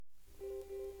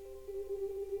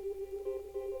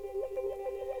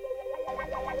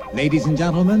Ladies and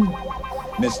gentlemen,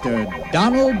 Mr.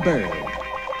 Donald Byrd.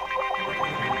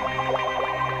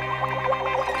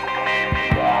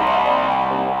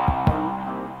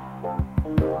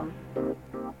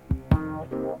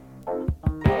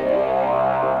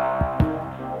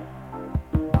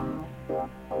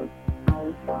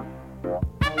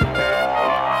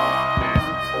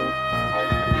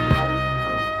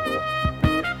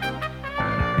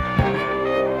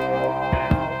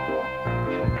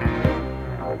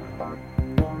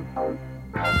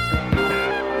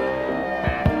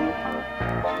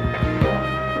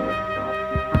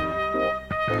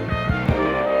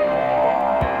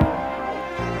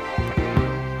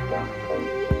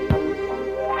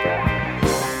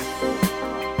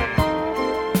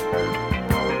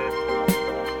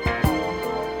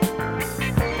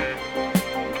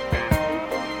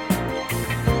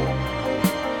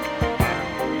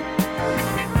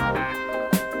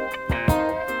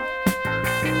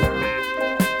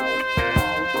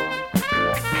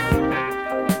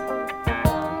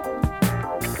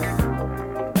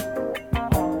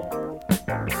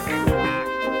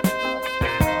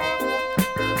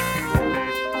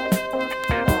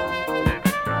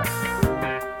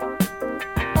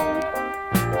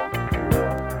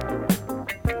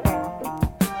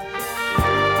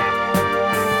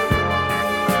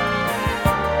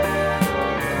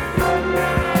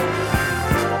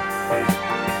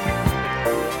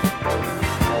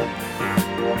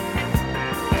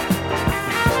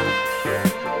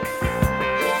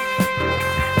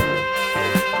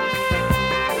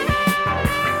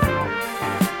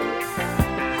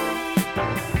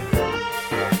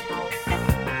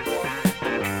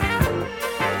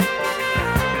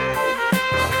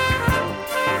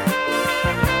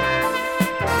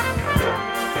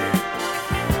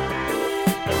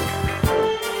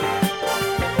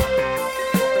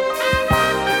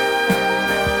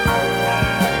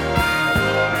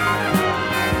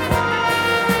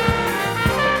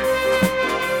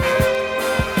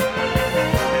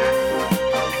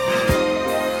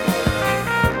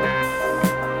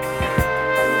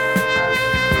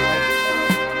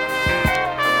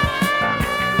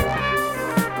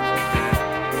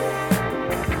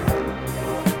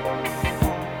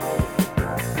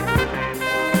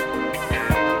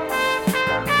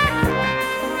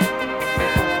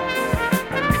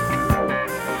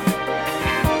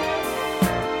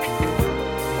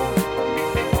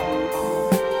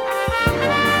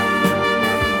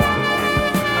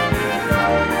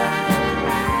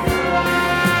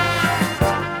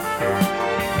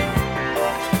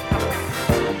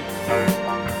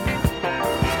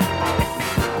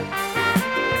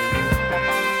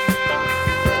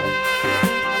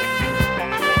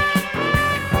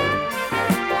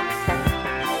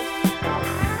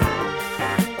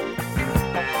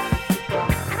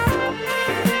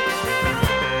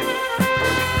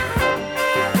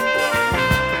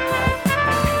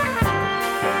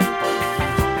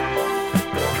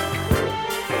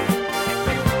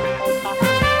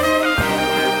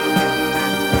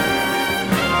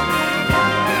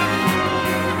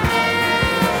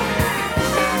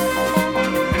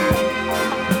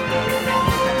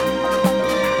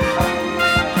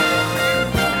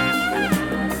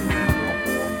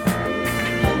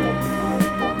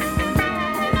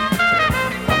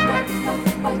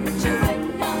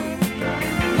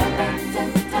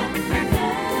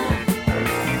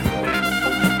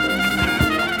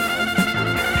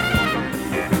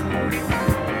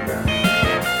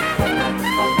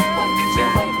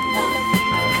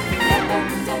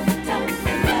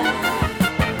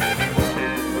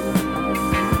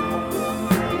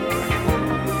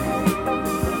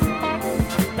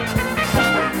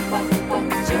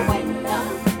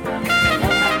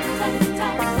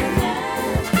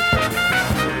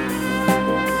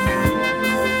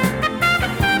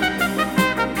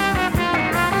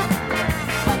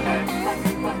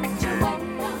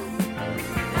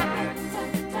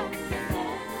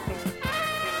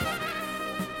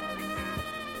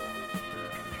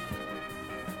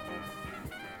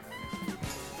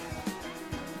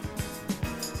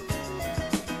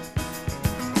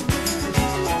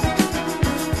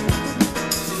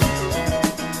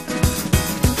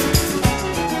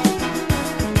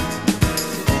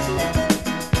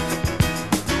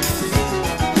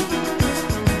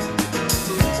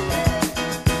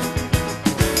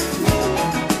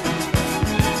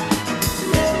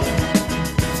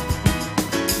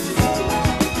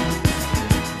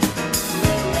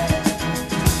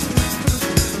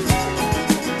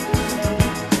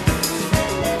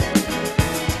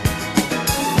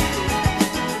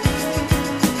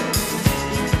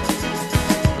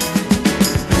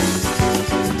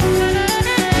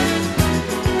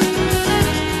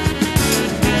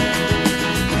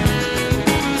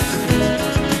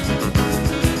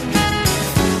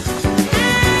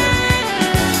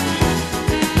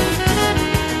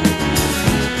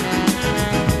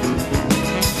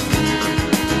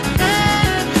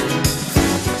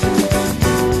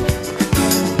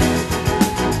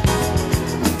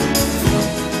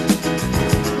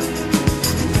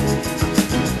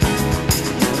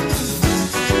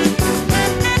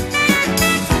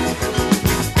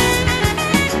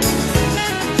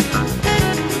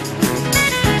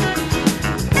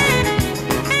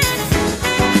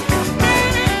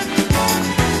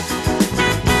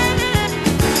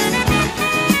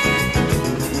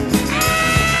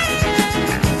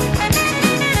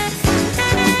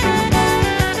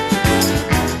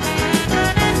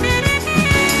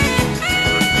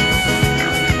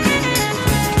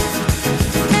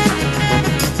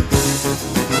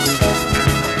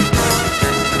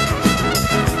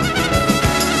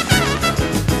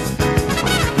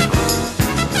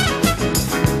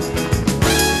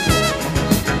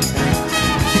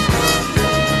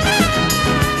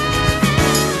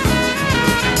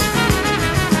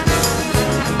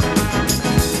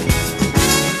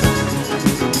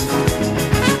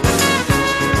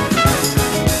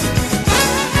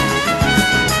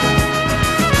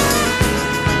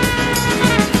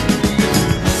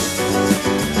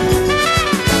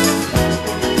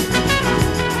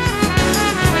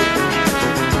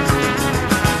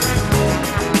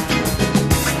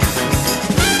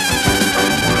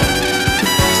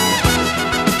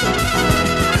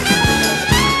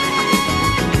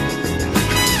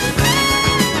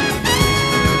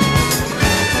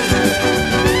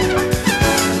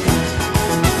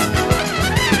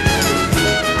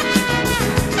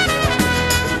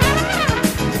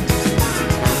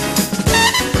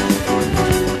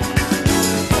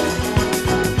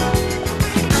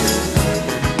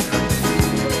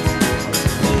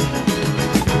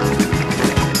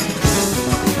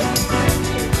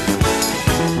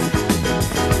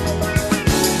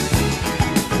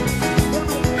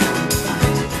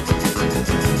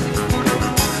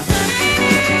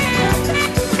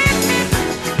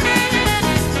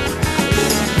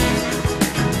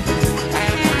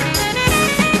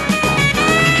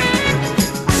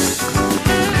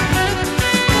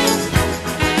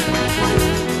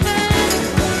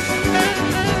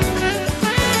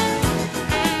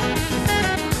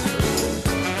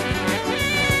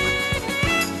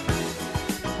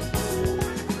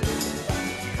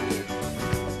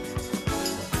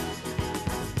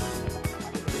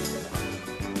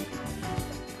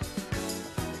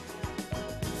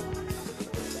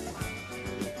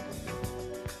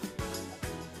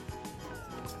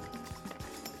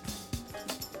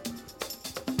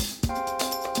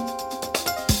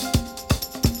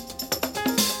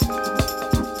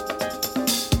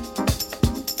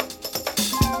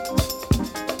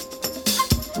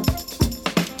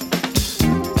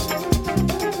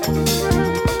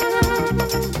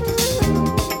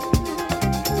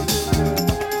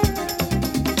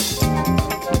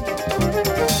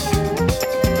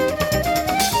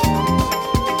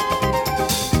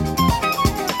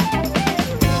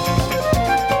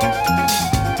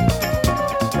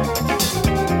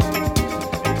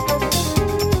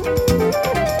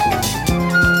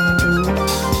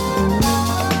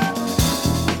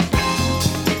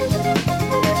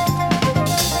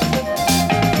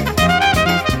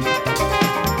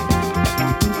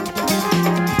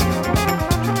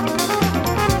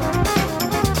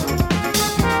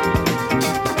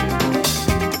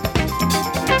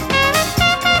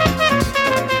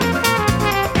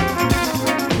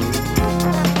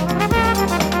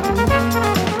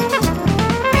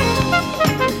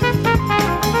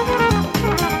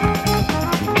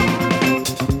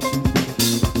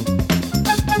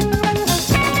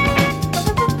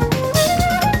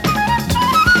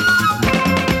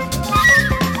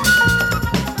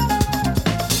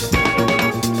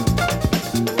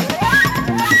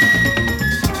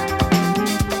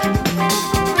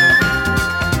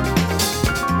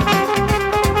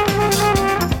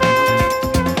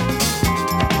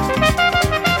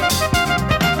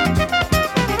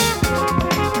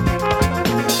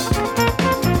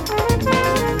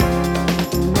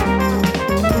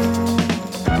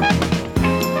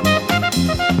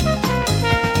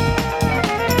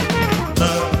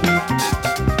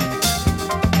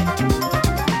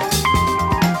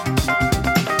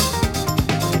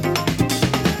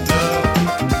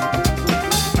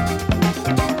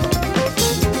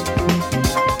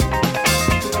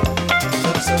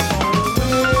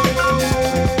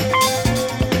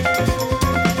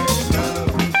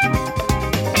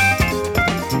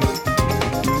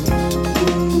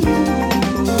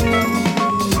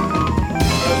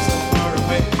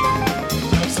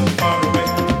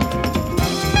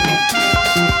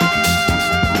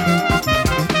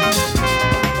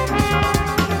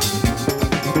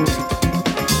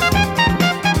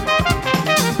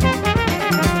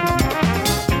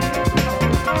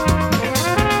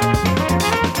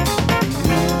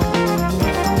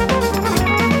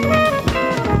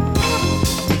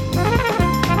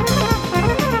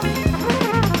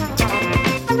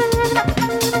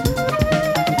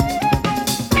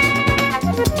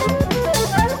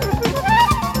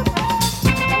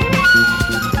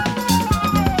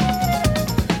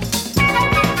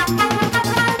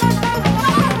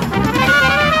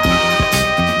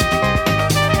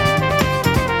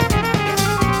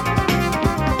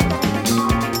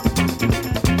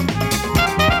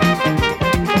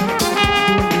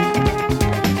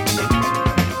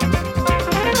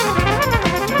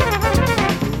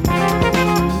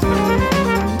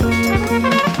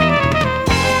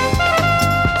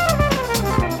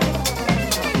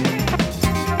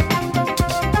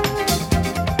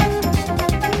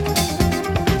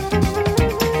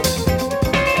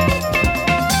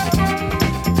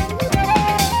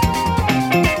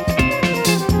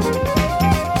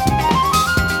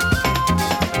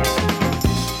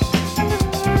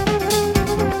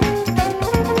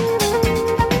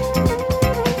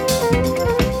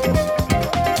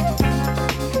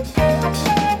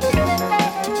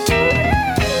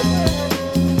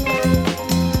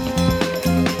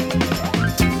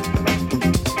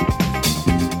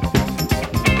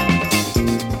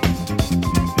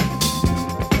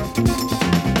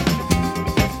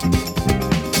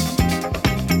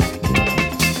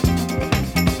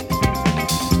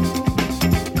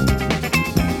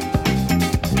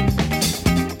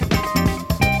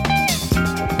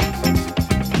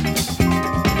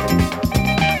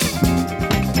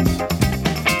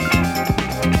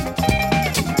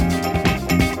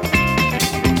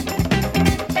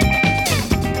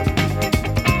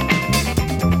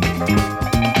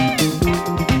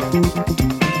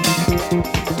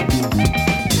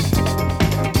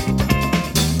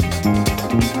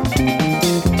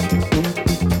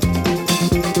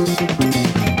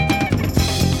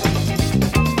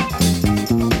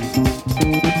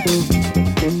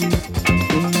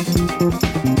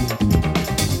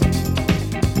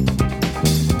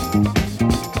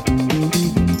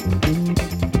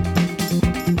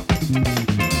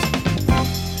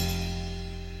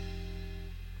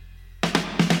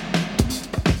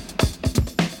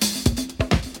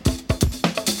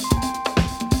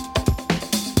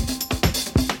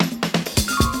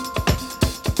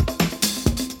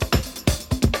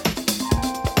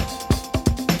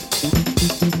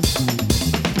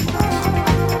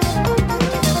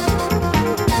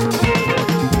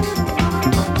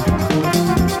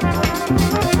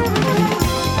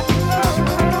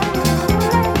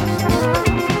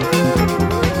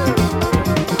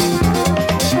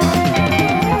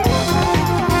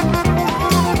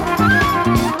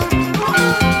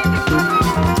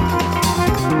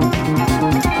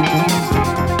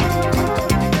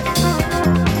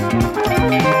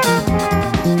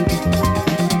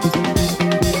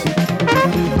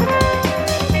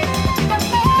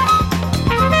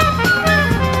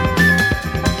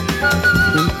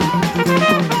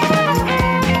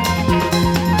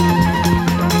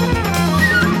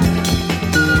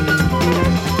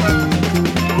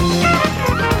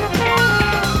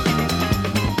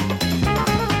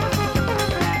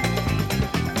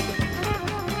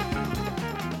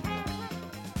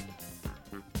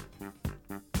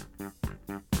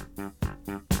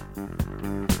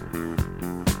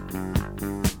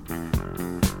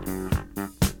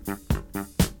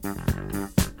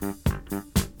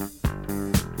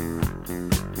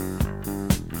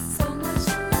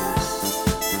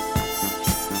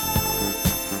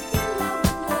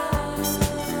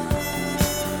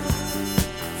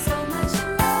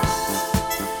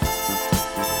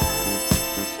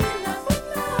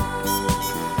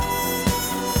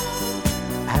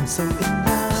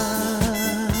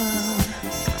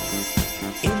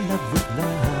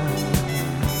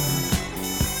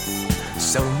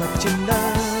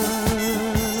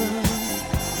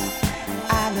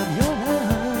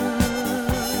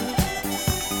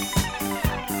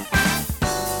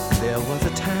 There was a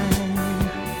time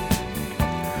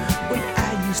when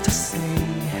I used to say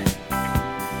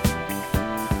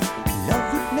love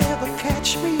would never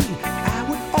catch me, I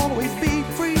would always be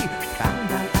free. Found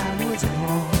out I was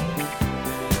wrong.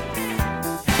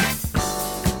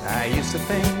 I used to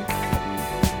think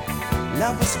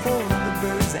love was for the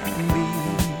birds and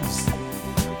bees,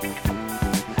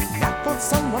 not for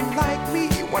someone like me.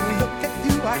 One look at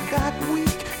you, I got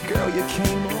weak. Girl, you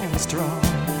came on strong.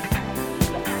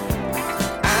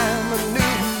 I'm a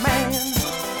new man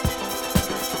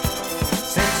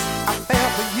since I fell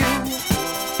for you.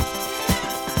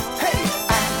 Hey,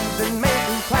 I've been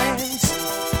making plans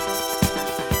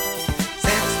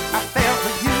since I fell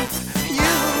for you.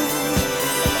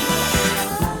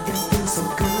 It feels so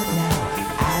good now.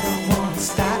 I don't want to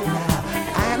stop now.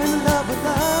 I'm in love with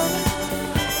love.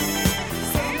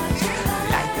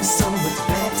 Life is so much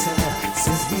better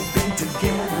since we've been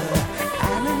together.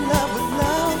 I'm in love with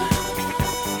love.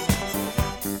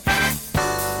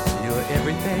 You're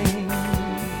everything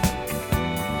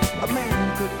a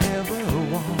man could ever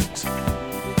want.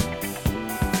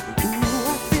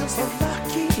 Ooh, I feel so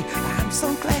lucky. I'm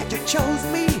so glad you chose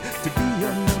me to be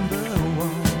your number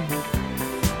one.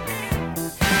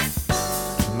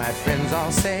 My friends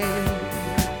all say,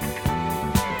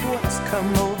 what's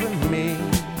come over me?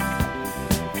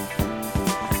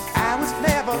 I was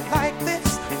never like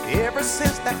this. Ever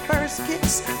since that first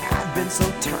kiss, I've been so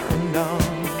turned on.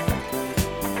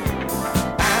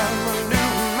 I'm a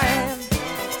new man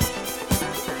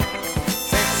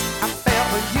since I fell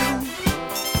for you.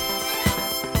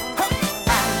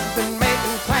 I've been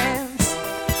making plans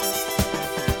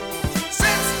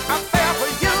since I fell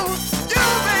for you. You,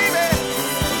 baby.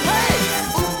 Hey,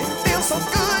 ooh, it feels so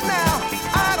good now.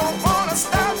 I don't wanna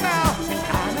stop now.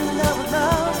 I'm in love with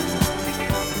love.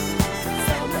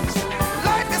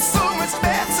 Life is so much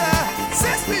better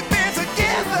since we've been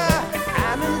together.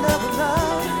 I'm in love with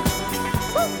love.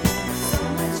 Woo.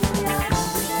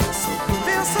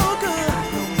 Feels so good. I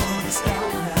don't wanna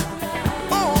stop now.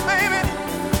 Oh, baby,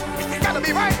 it's gotta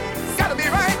be right. It's gotta be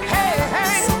right. Hey,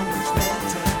 hey. So much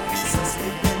better since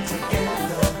we've been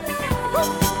together. Woo.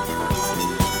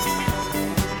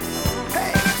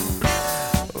 Hey.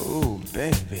 Oh,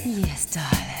 baby, Yes,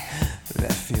 darling.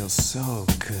 that feels so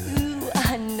good. Ooh,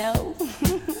 I know.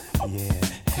 Yeah.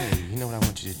 Hey, you know what I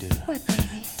want you to do? What,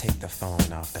 baby? Take the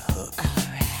phone off the hook. All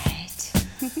right.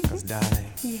 'Cause,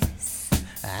 darling, Yes,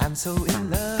 I'm so in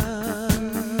love.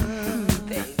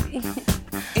 baby.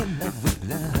 In love with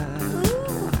love.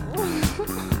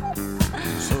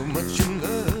 So much in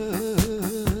love.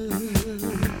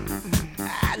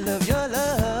 I love your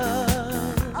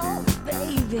love. Oh,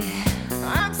 baby.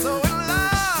 I'm so in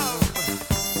love.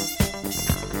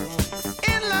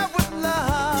 In love with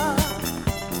love.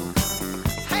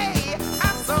 Hey,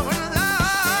 I'm so in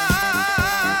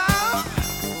love.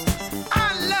 I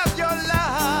love your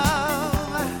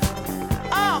love.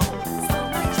 Oh, so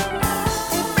much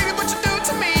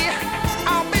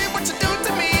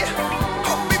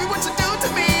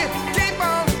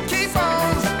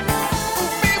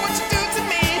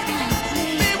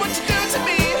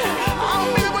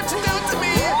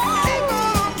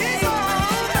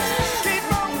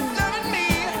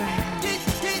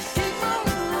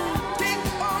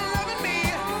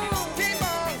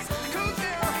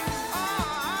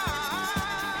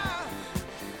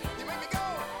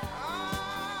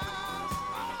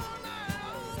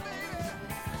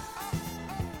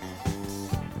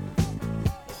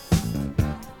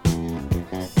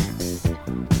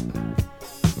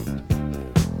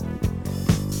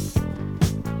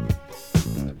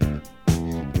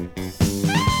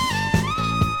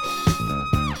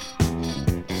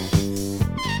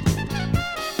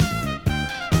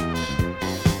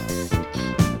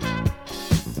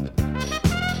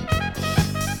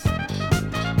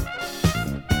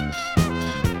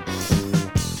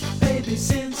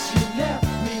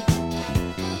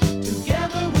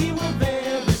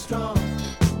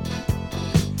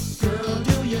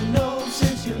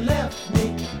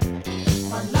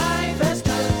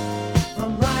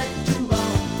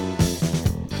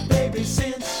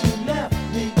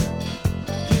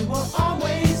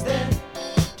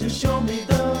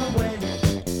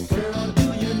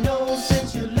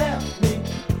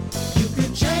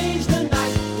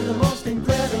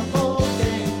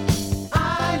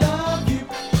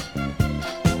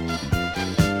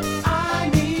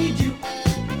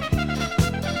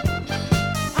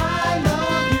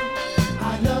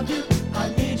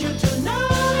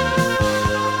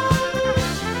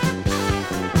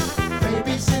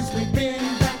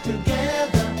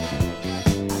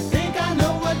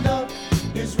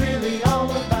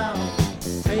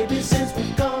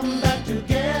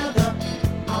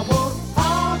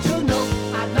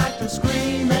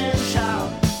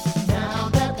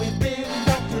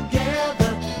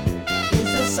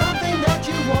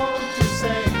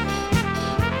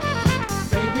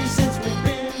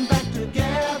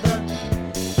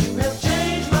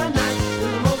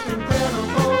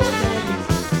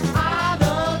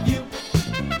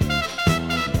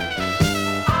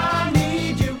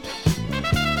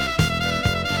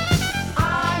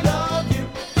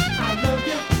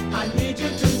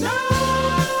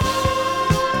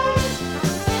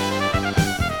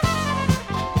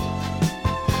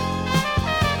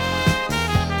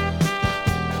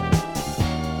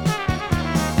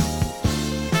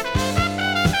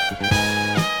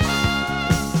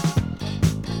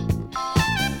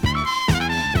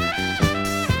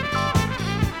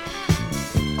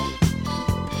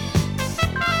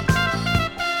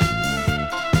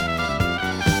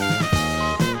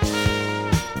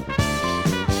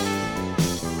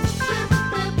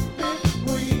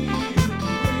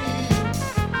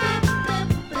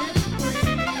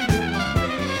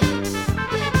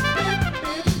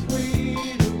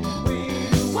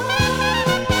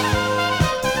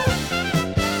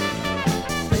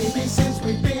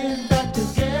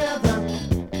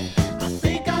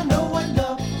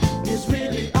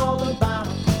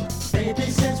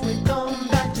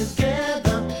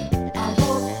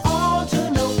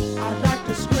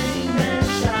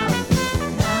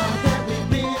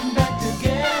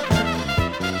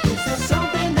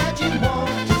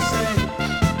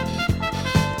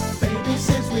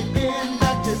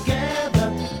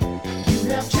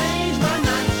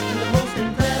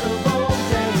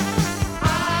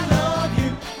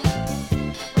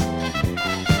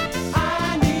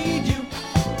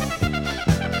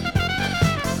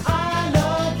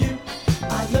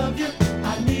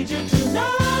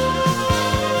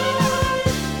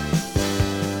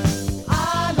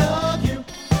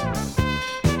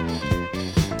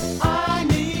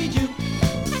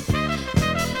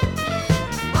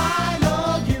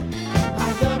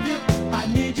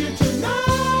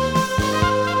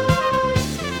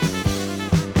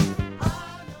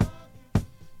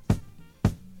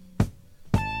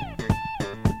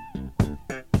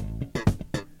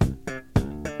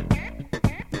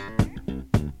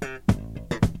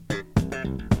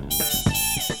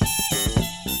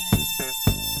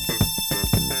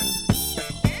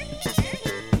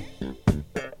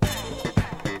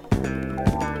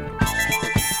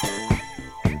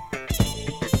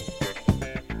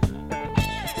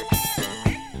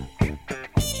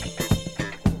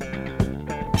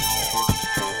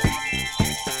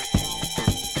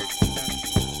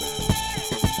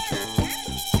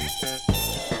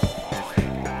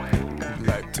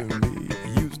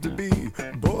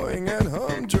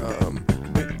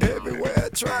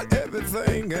tried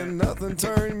everything and nothing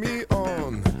turned me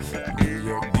on. New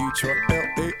York, Detroit,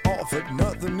 LA offered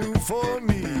nothing new for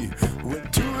me.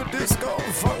 Went to a disco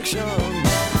function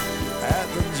at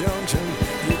the junction.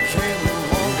 You came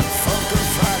along and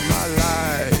funkified my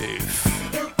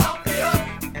life. You fucked me up.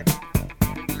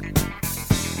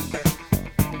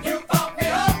 You fucked me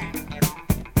up.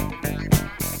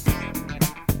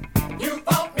 You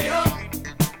fucked me up.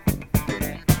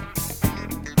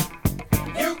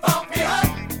 You fucked me up.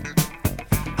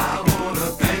 I wanna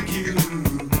thank you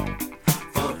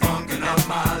for funking up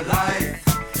my life.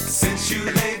 Since you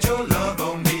laid your love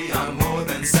on me, I'm more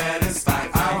than satisfied.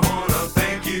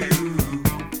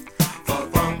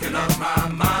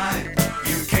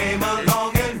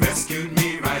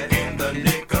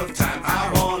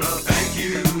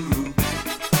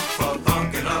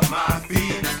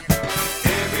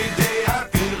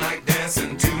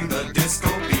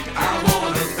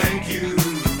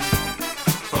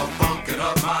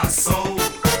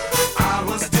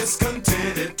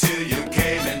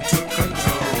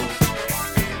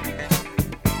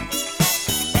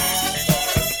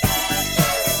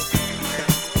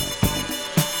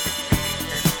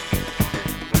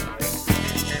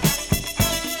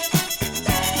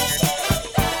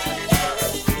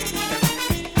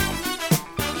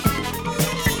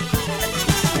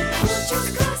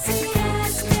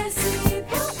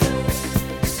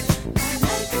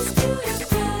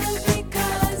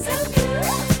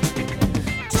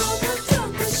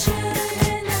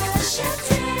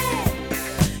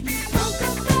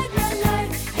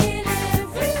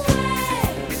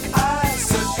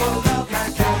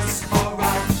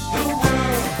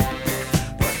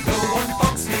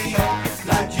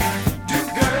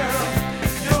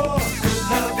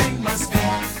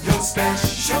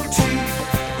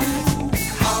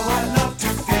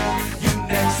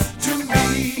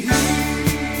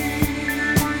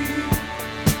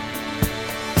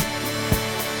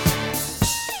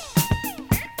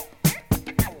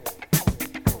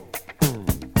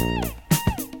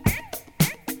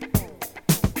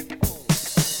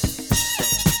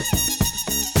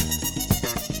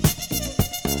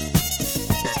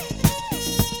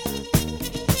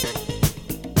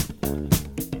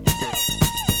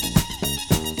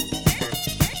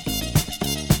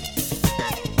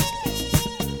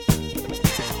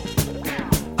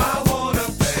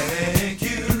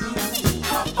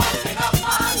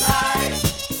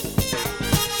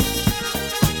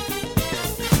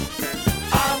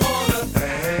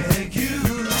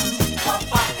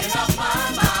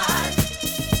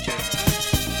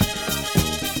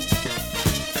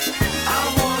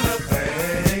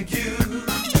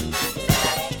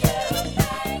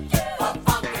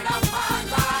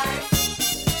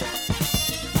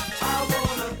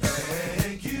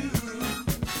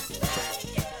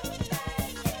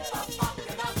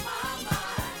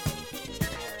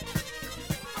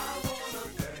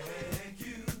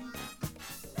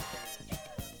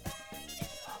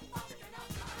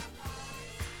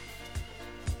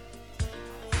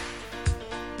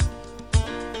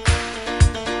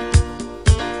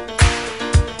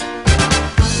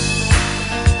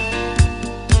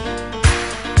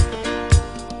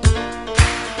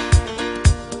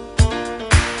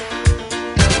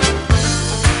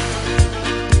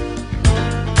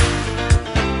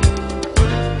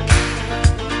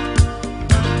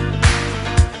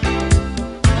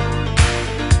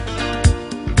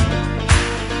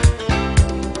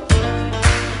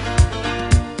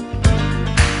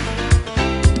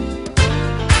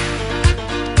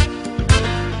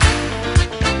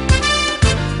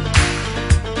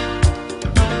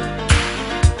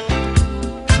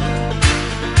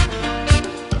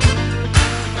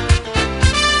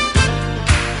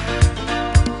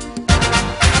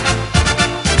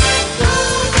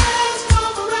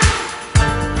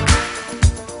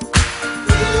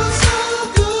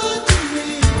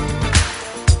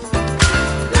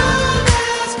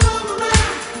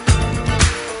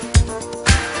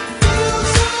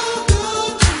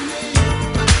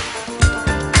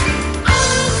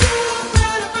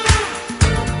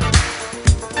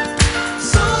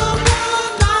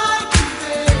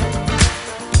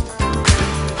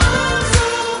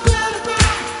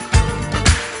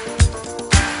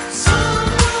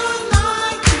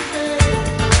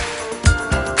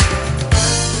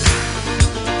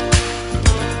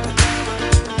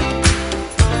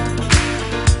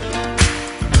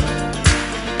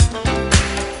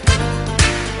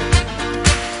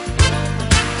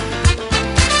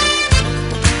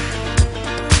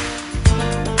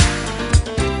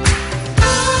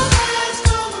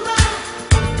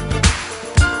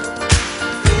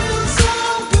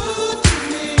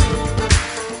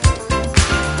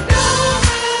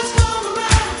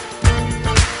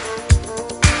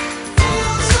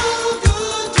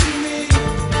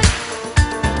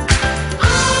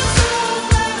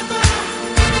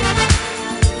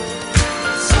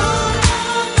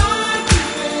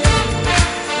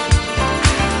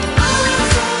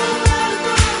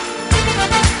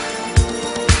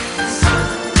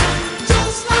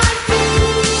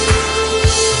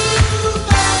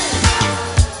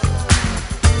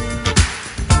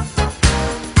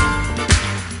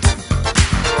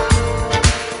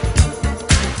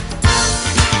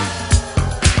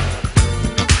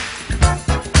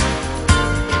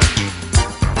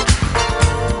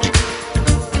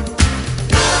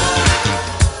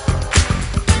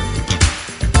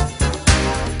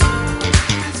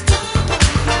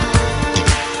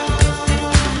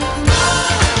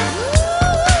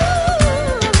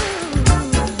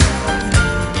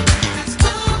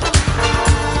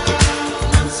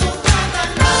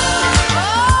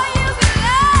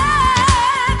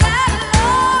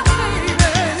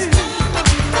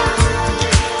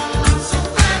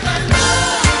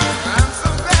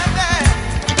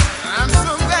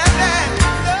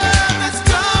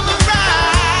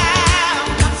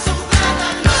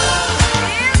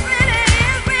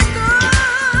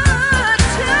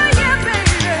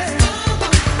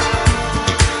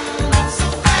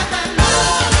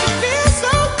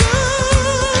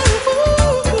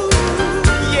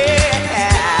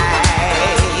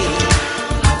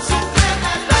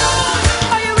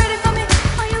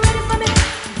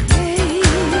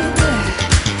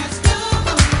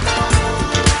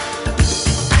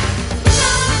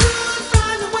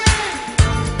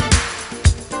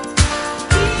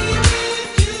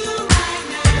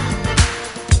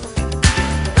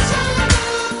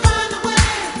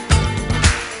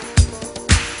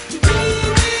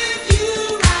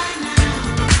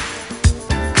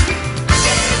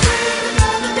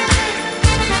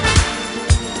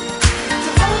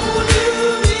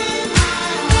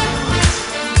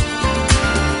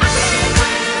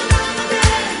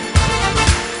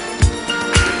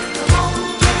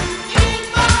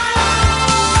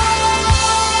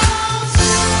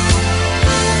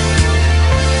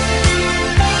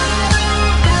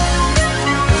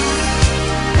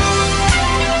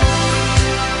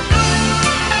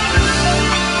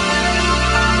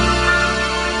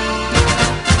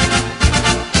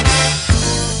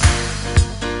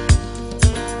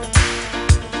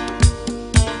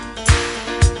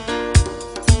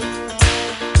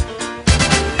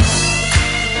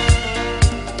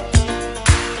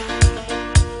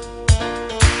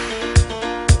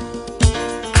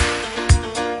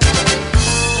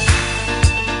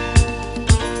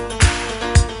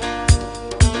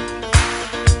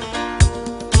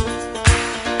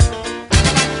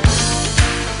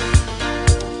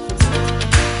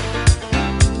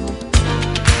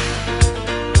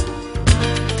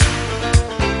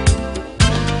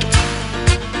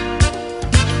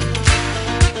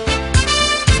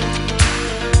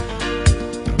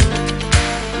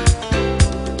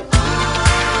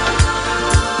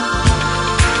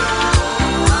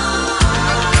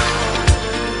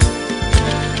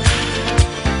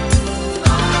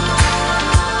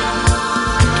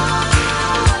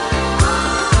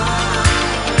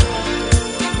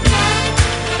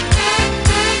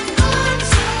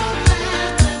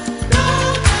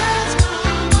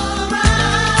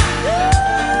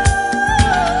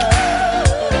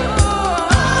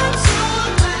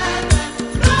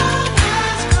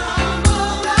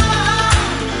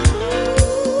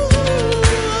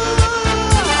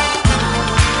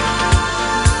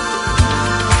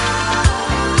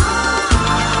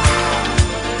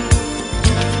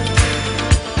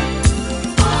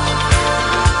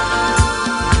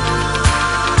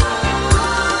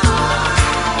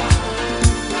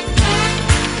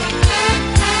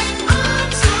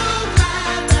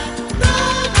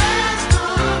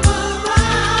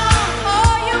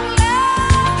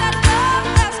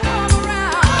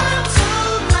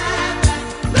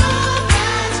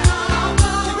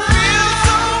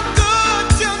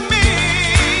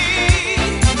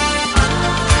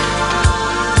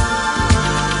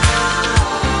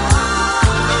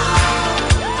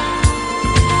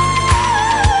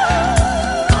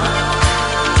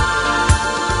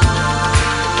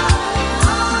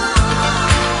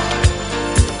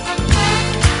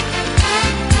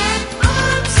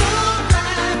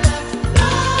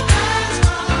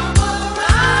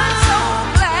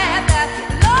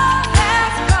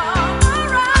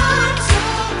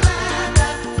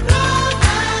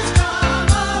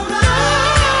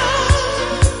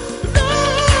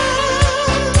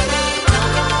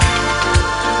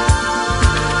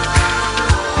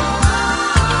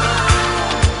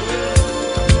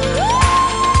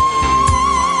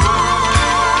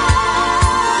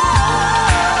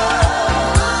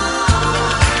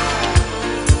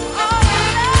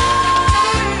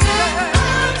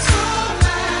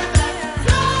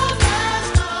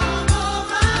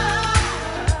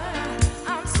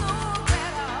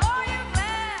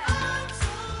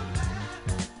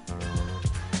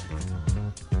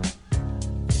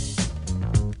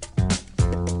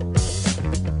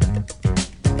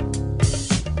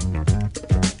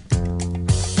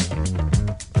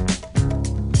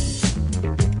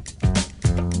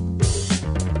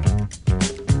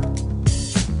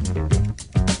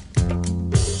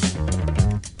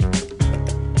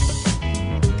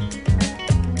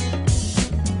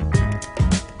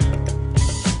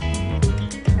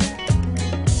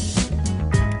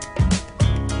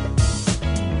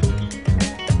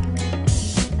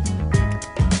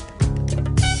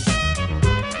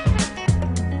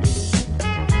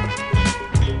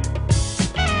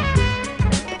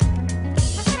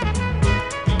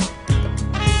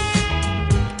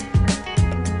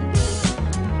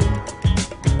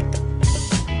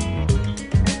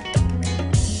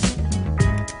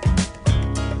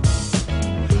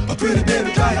 pretty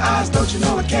baby, dry your eyes, don't you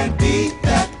know it can't be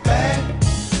that bad?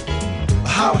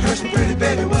 How it hurts me, pretty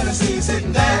baby, when I see you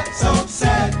sitting there so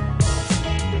sad.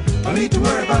 No need to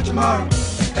worry about tomorrow,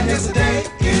 and yesterday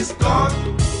is gone.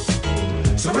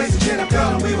 So raise your chin up,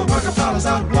 girl, and we will work our problems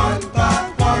out one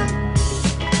by one.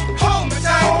 Hold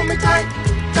me tight,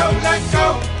 don't let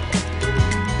go.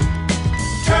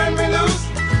 Turn me loose,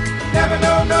 never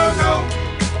no, no, no.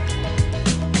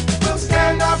 We'll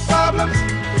stand our problems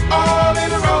all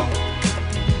in a row.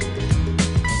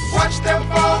 Watch them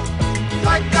fall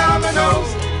like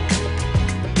dominoes,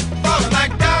 falling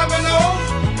like dominoes.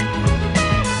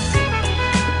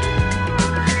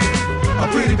 Oh,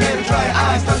 pretty baby, dry your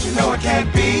eyes, don't you know it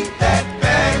can't be that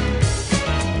bad?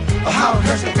 Oh, how it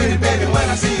hurts me, pretty baby, when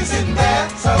I see you sitting there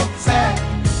so sad.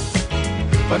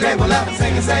 But they will laugh and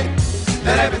sing and say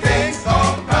that everything's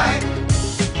alright.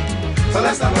 So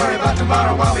let's not worry about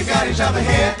tomorrow while we got each other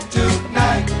here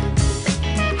tonight.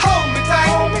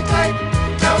 Hold me tight,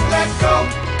 don't let go.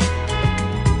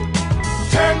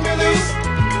 Turn me loose,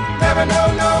 never no,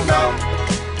 no, no.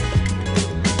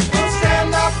 We'll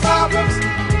stand our problems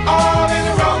all in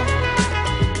a row.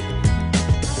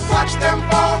 Watch them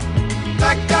fall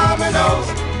like dominoes,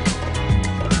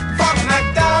 falling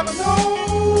like dominoes.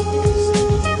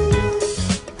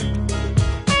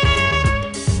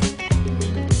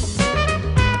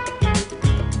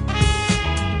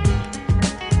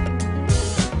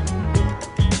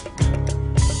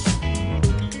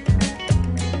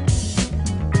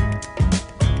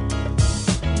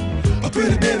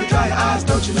 Pretty baby, dry your eyes,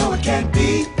 don't you know it can't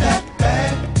be that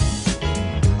bad?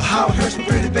 How it hurts me,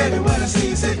 pretty baby, when I see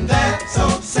you sitting there so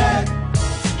sad.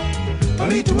 No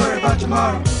need to worry about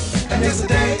tomorrow, and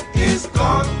yesterday is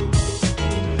gone.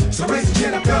 So raise your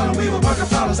chin up, girl, and we will work our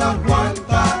problems out one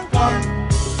by one.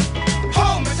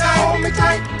 Hold me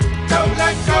tight, don't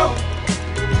let go.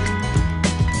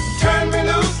 Turn me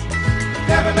loose,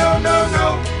 never no, no,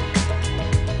 no.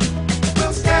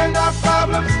 We'll stand our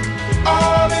problems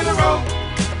all in a row.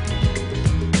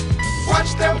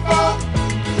 Watch them fall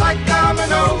like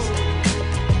dominoes,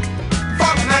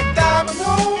 falling like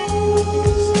dominoes.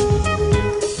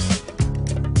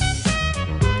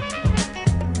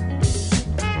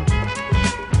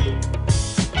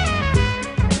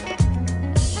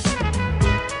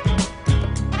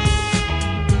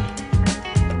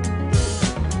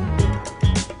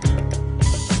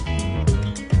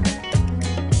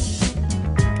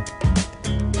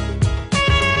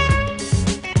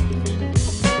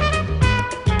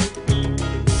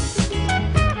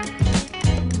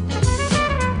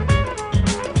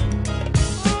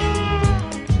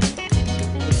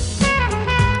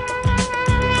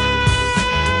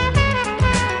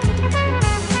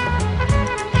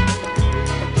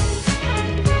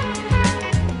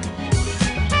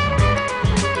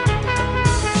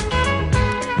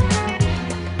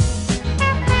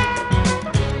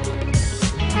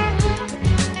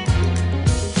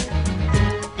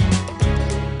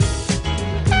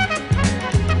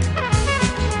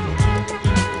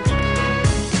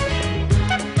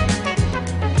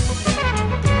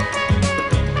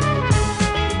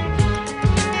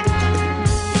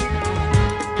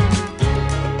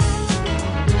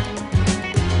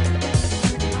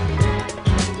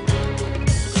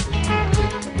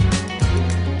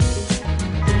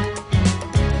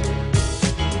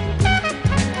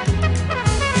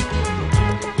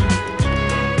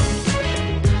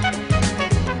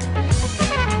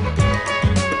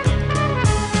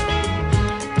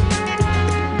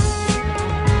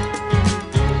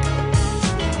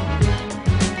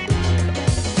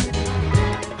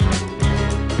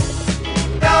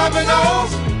 Dominoes.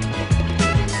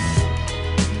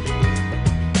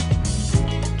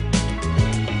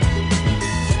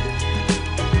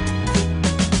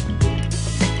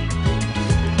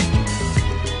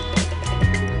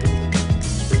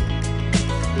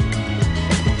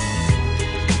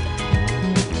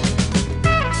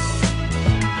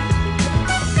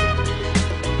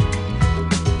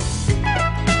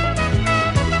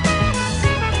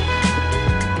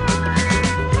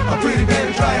 Pretty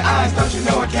baby, dry your eyes, don't you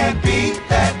know it can't be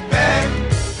that bad?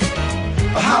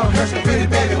 Oh, how it hurts me, pretty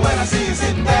baby, when I see you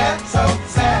sitting there so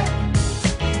sad.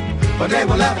 But they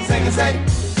will laugh and sing and say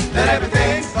that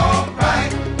everything's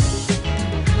alright.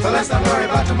 So let's not worry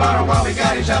about tomorrow while we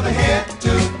got each other here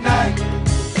tonight.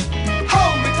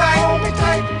 Hold me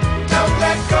tight, don't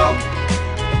let go.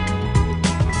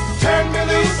 Turn me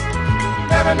loose,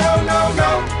 never no, no,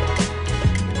 no.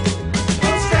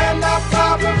 We'll stand our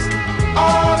problems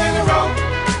all in a row.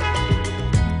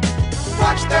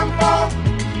 Watch them fall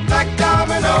like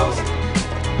dominoes,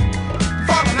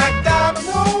 falling like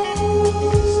dominoes.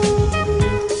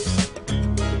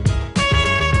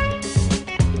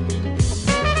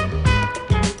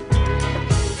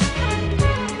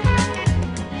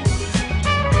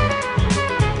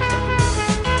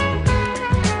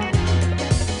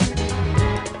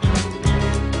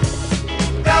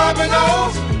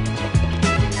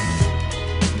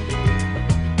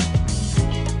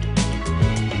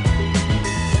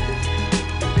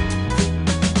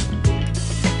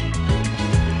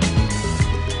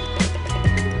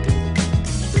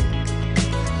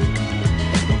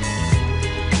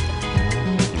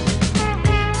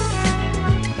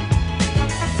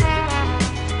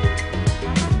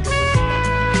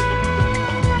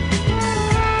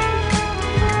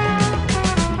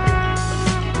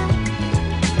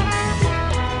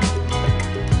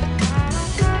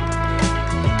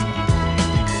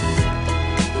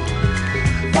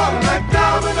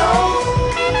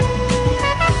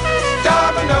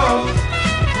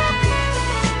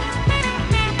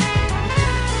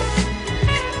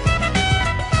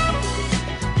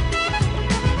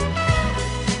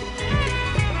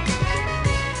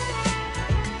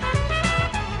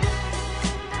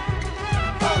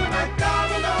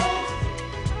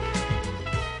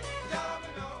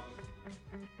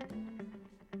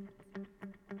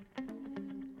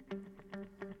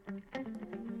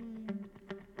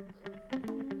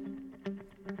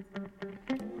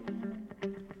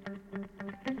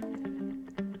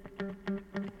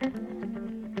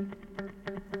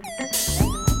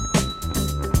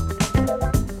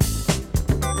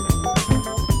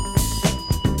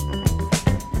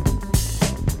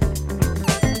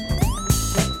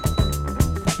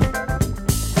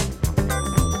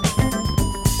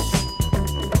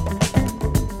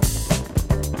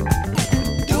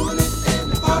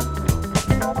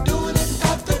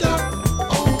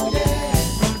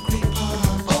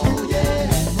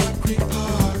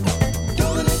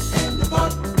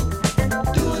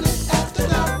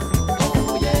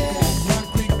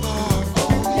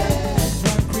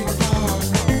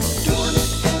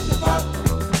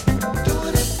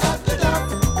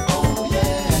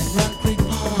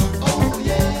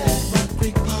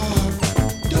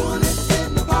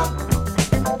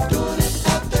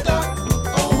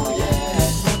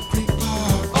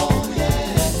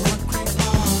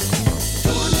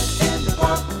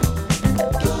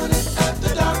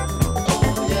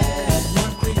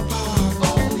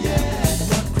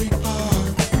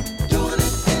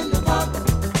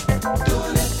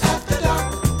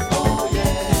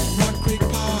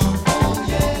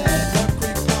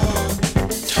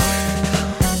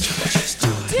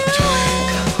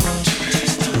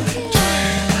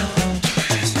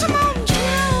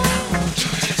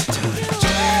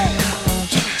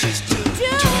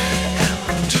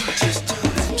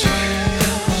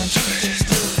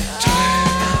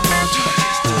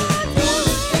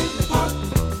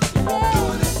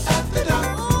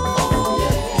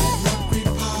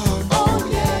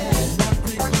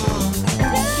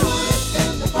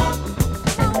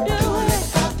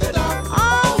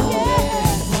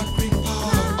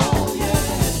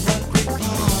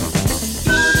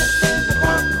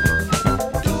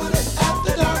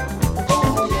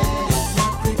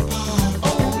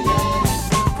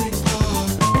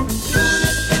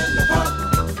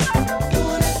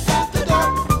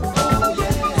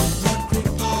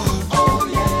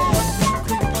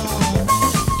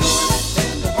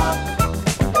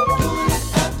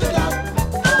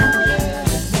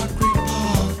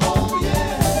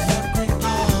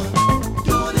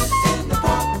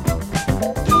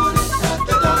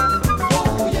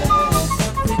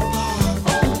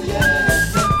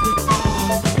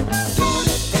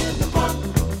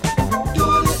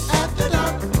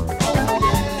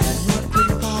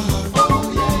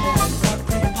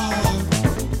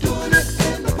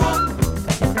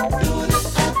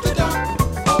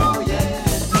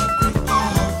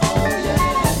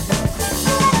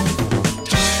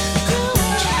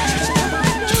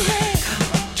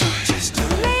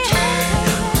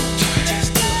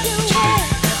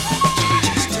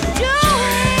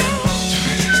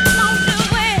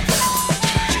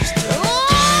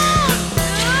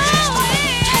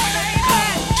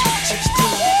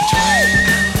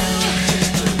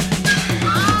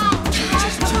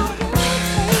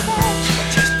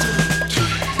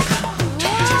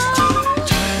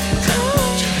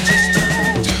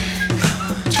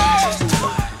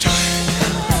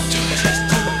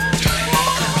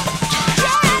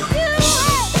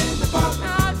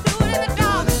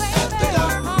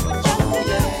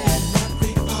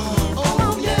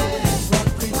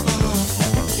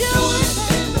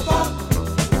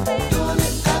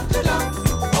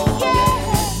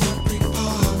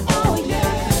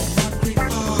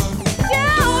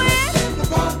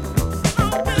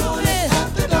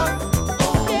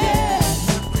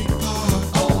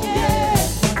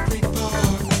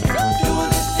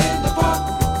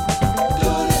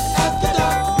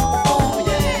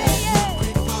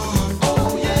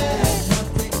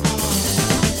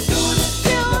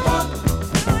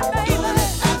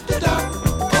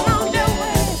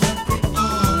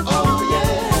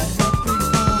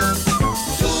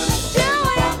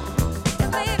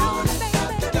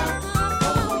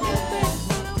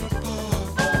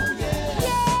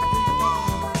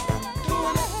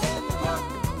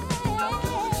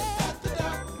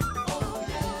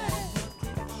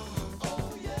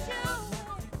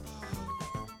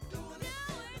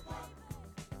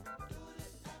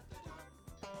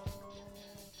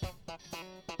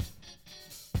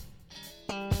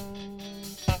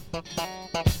 You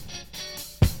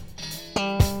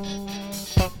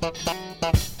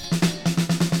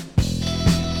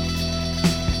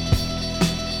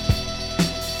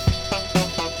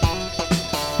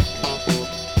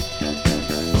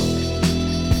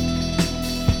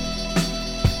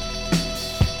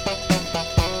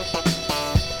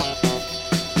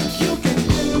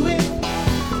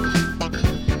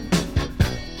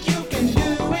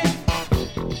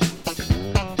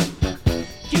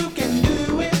can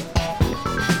do it.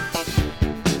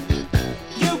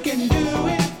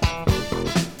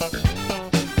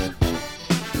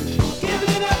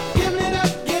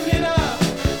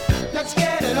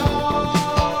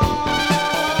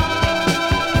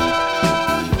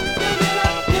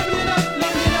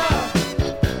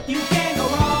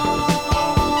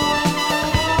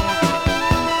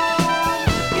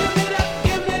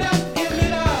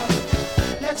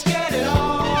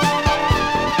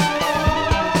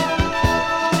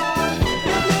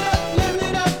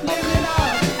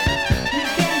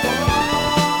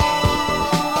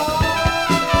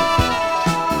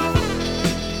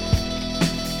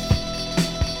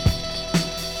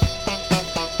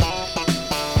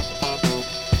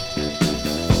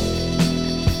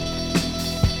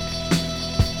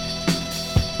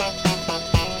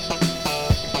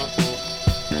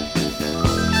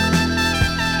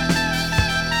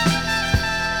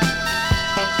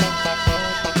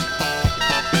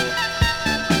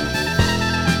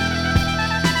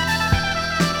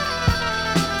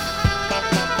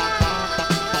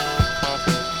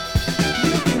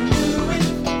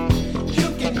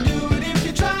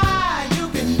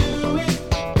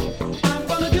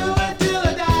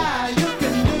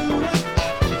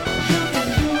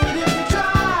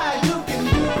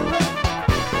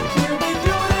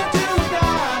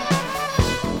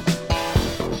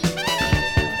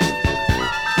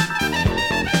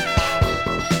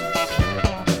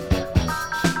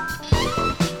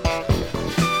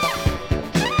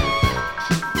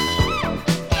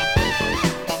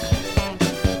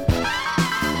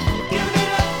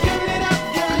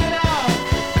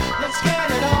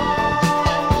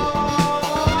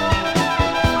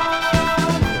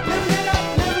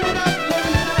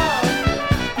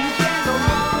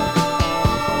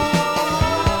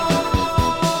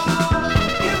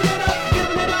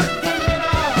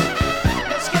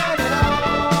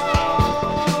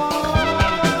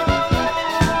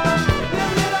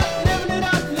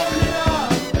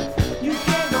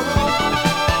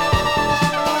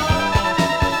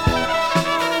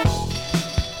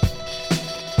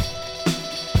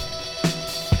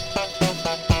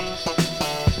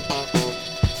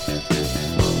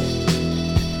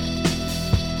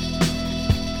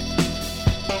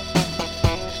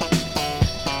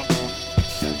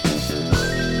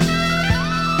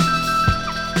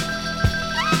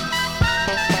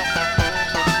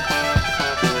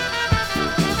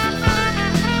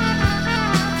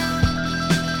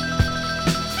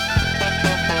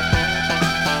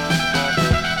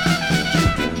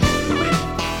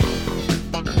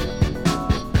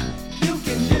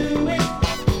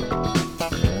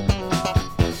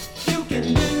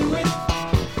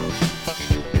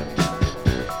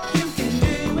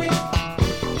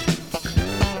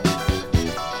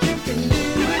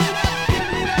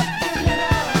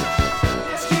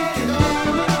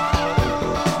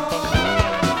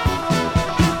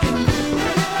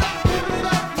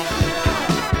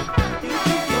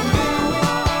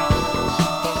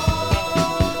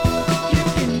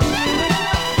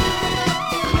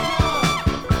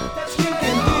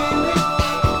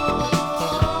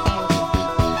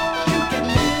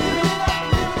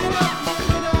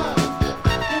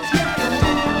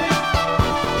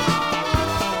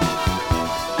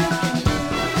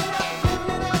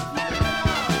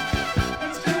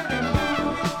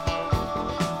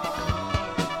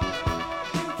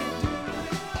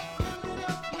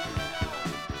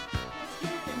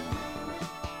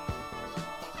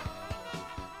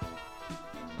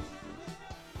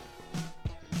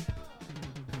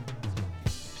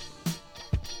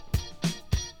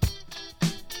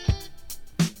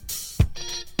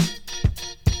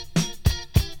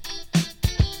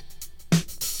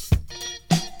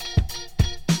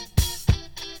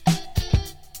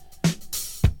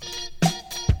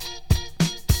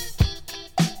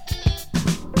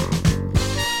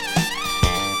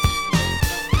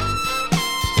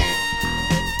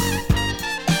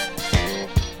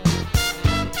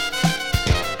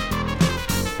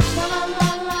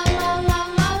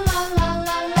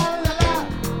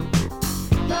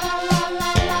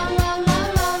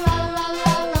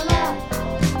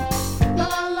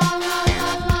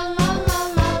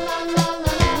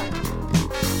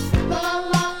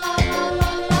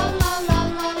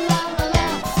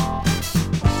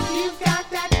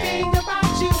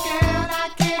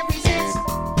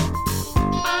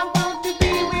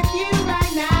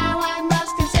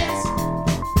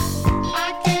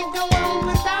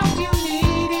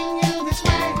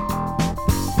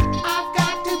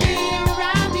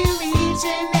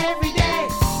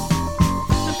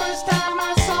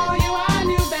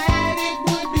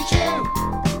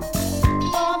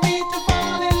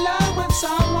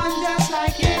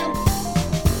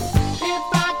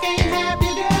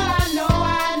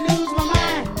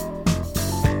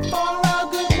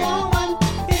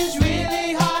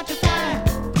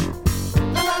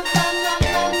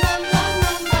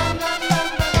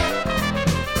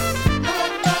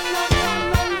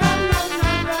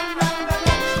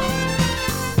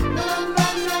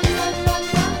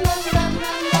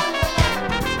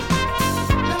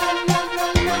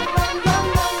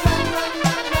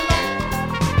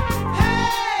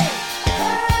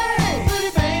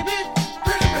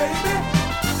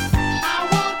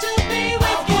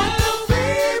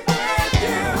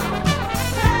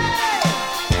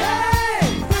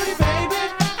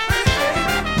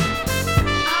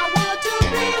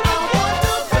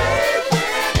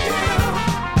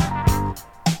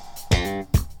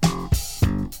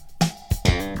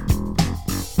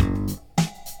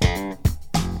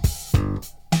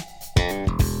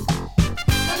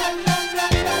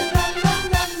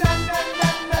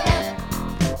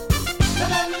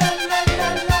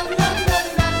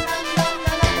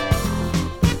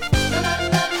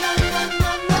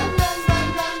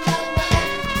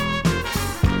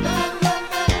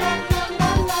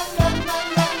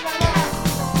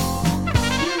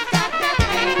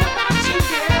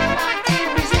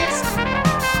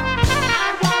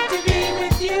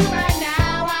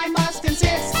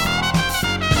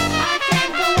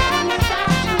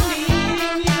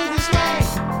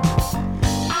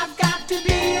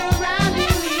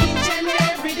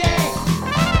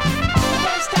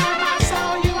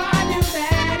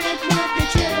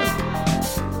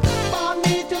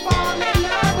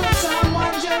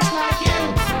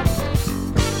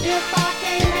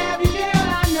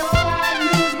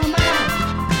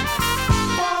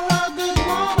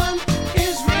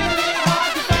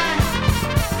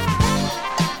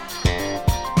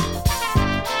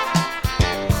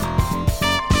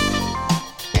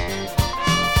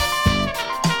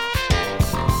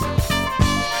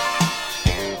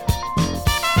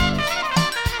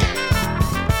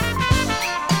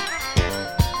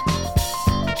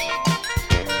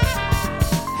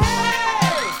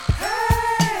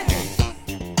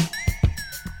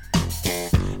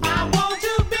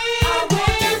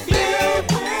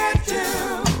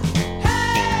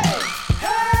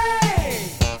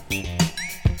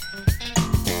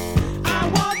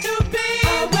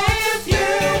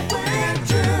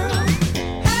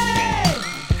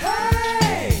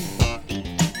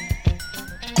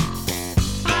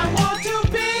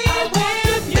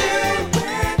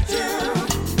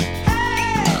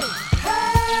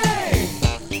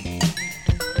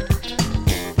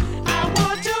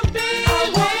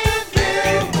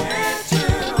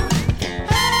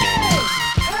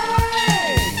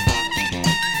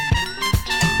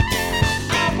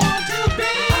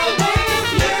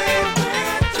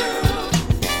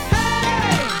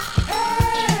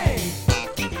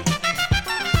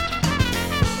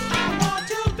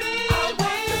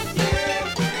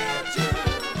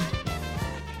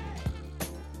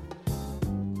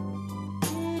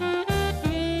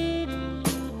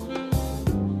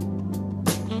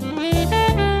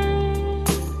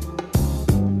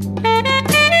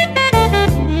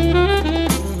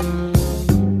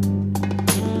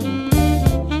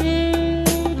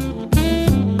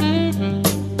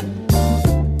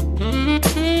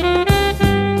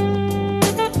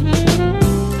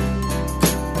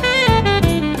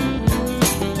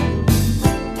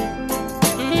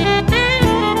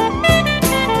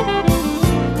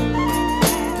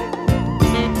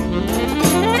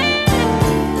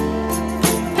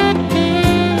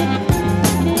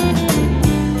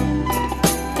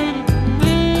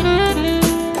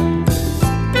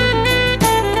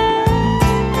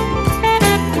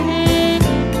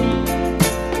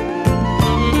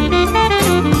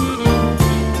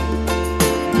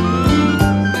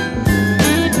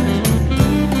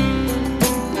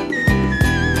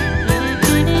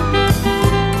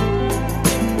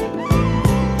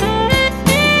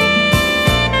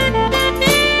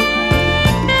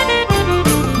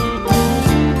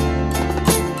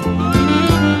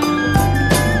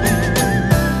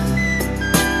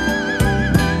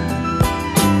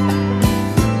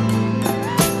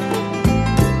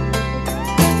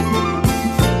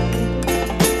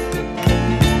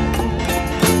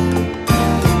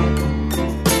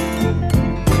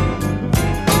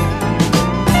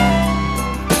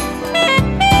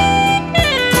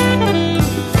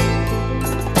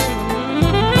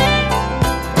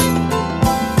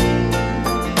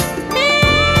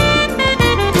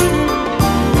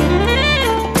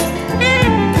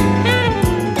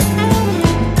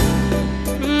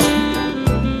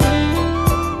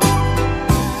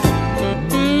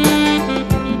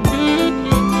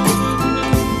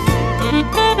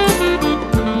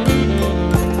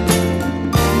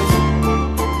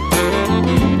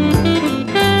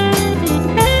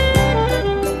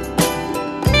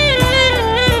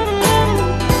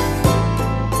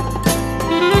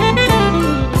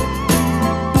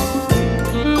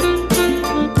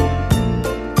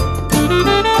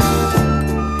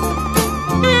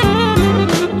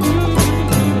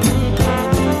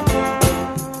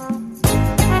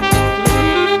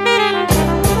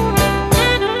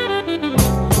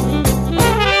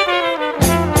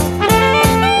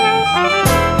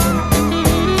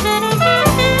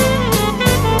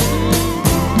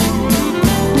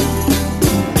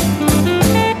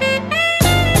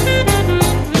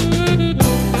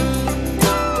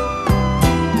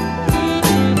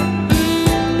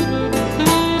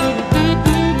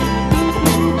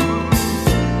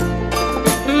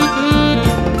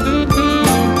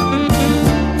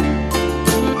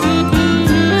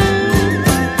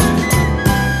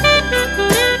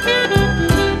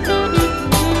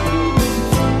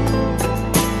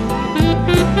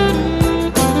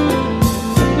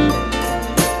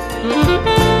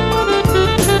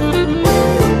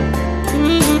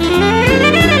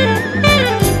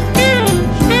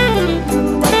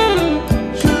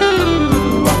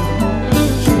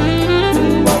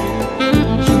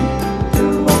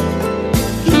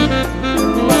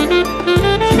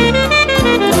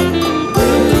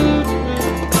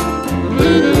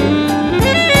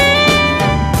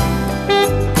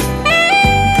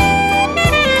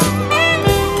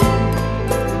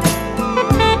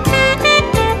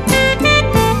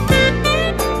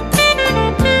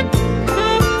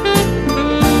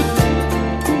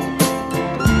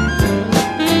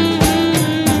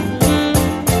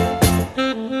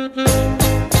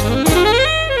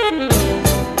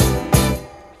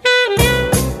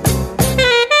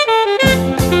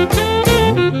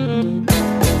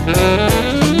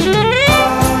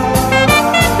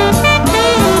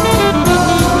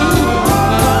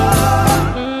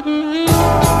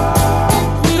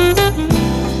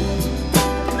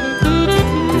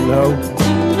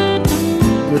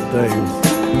 good things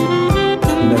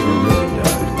never really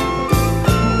die.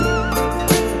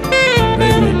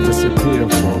 They may disappear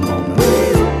for a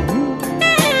moment,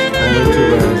 only to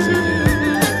rise again,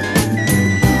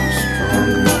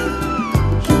 stronger,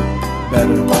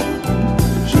 better, and more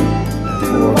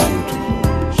beautiful.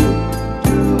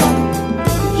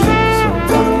 So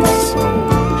rock your soul.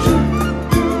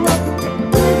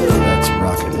 That's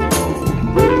rock and roll.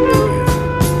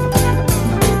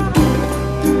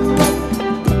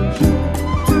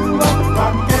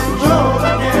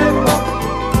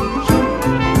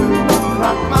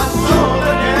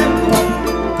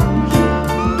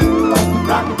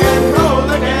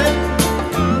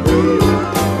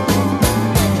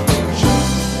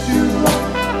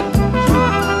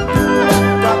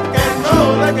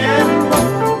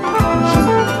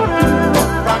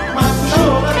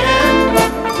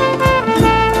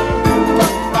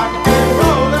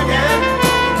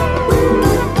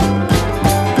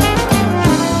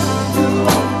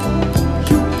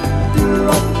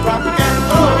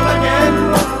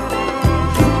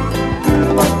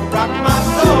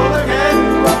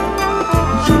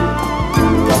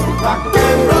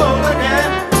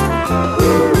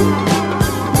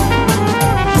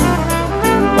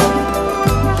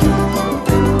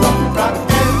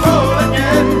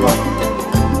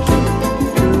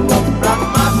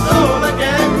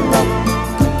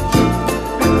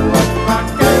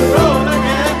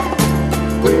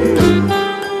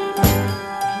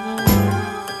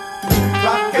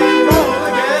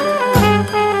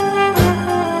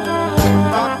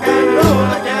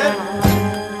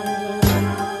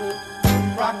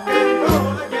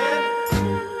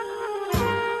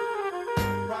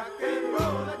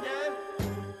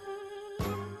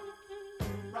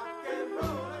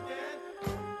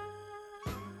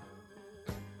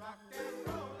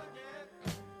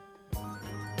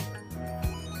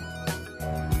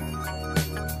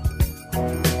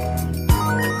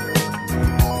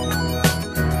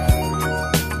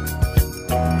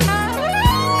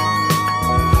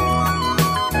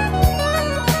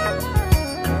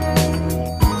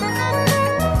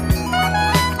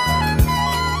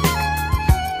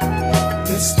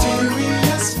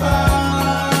 Mysterious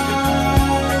vibes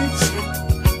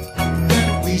that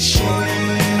we share.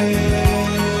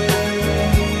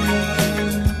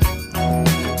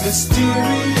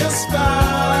 Mysterious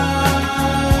vibes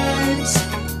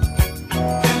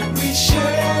that we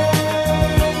share.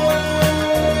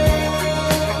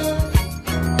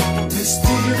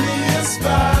 Mysterious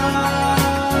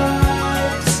vibes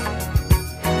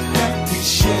that we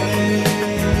share.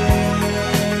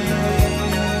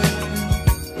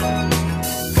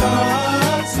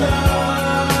 God's love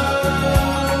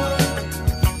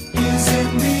is in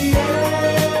the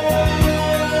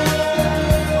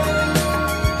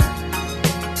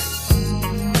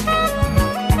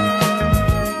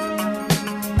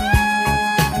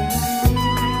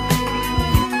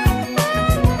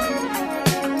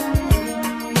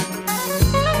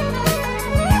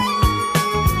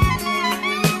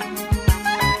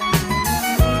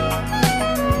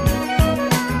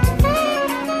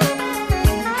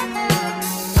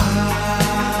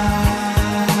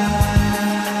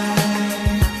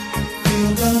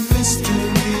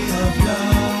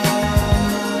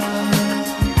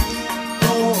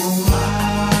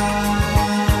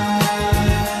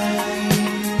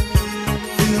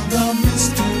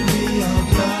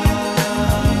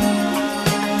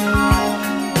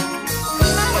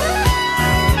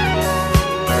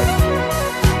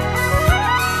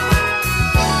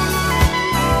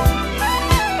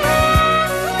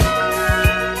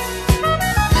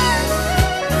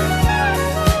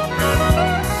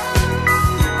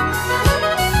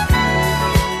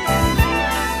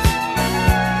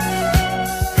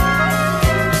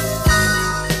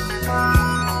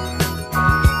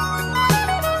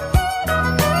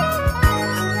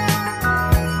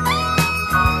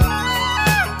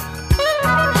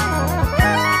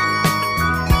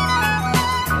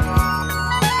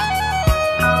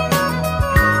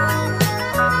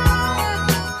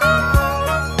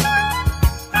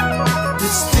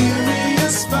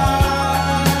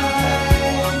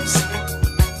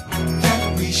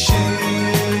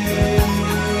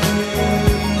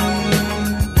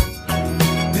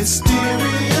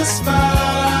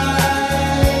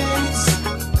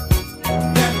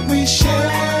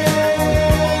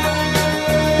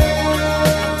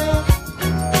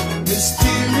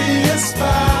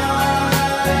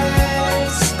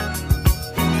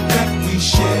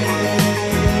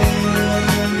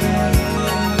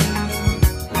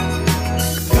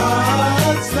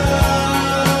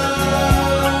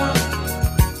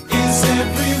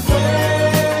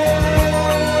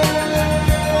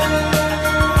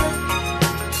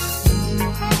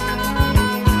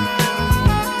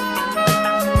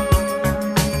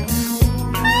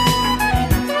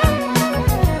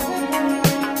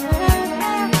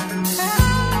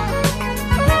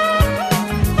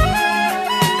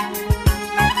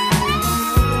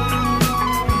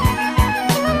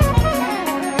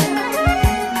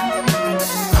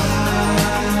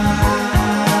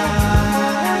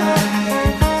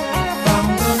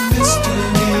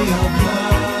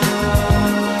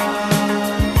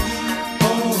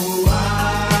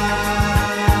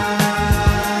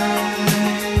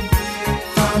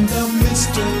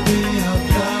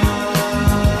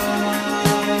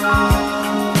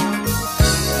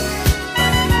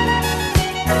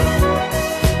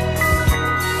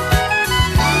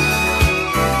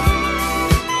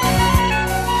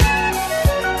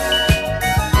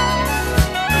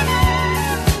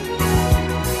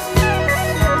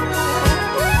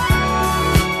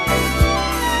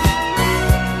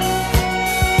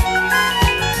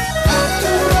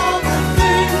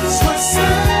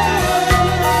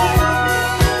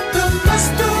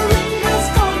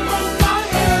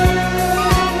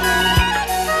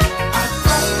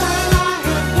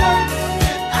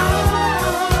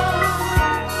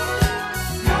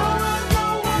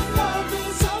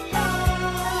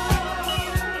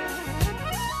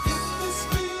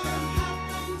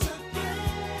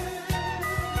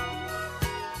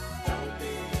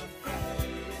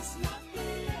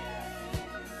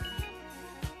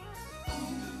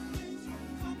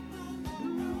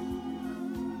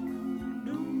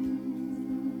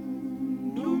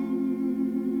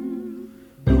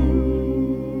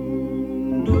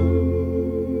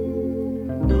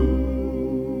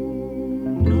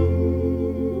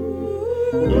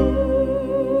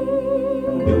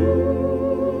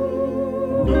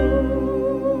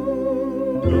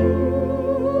go.